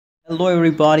Hello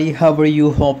everybody, how are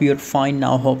you? Hope you're fine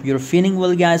now. Hope you're feeling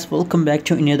well, guys. Welcome back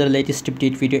to another latest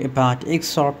update video about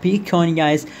XRP coin,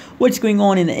 guys. What's going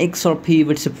on in XRP?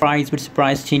 What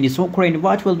surprise changes occur, and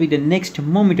what will be the next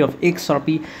moment of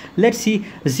XRP? Let's see.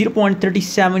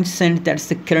 0.37 cent, that's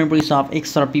the current price of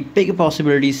XRP. Big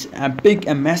possibilities,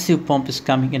 a massive pump is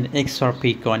coming in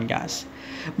XRP coin, guys.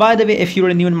 By the way, if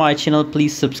you're new in my channel,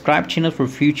 please subscribe channel for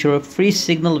future free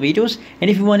signal videos, and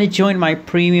if you want to join my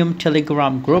premium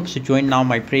telegram group, so join now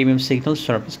my premium signal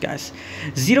service, guys.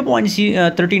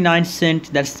 0.39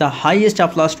 cent, that's the highest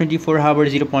of last 24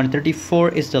 hours.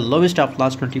 0.34 is the lowest of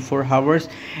last 24 hours.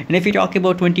 And if you talk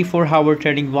about 24-hour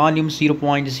trading volume,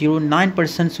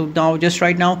 0.09%. so now, just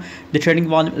right now, the trading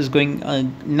volume is going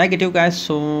negative, guys.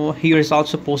 So here is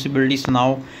also possibilities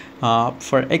now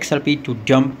for XRP to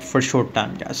jump for short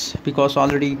time, guys, because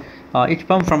already it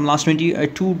pumped from last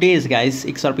 22 days, guys.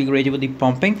 XRP gradually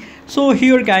pumping. So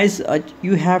here, guys,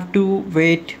 you have to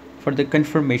wait for the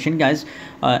confirmation, guys,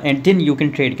 and then you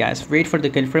can trade, guys. Wait for the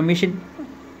confirmation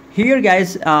here,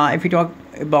 guys. If we talk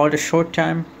about a short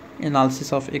time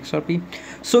analysis of XRP,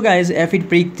 so guys, if it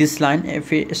break this line,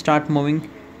 if it start moving,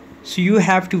 so you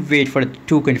have to wait for the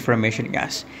two confirmation,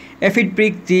 guys. If it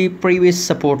break the previous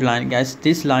support line, guys,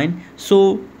 this line,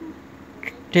 so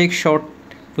take short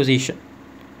position.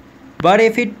 But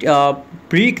if it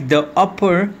break the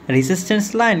upper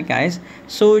resistance line, guys,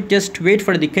 so just wait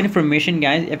for the confirmation,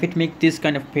 guys. If it make this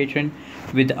kind of pattern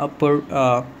with the upper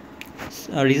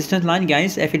resistance line,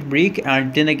 guys, if it break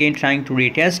and then again trying to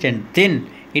retest and then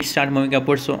it start moving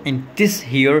upwards, so in this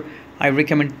here I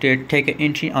recommend to take an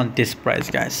entry on this price,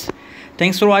 guys.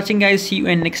 Thanks for watching, guys. See you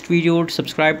in next video.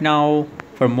 Subscribe now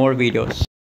for more videos.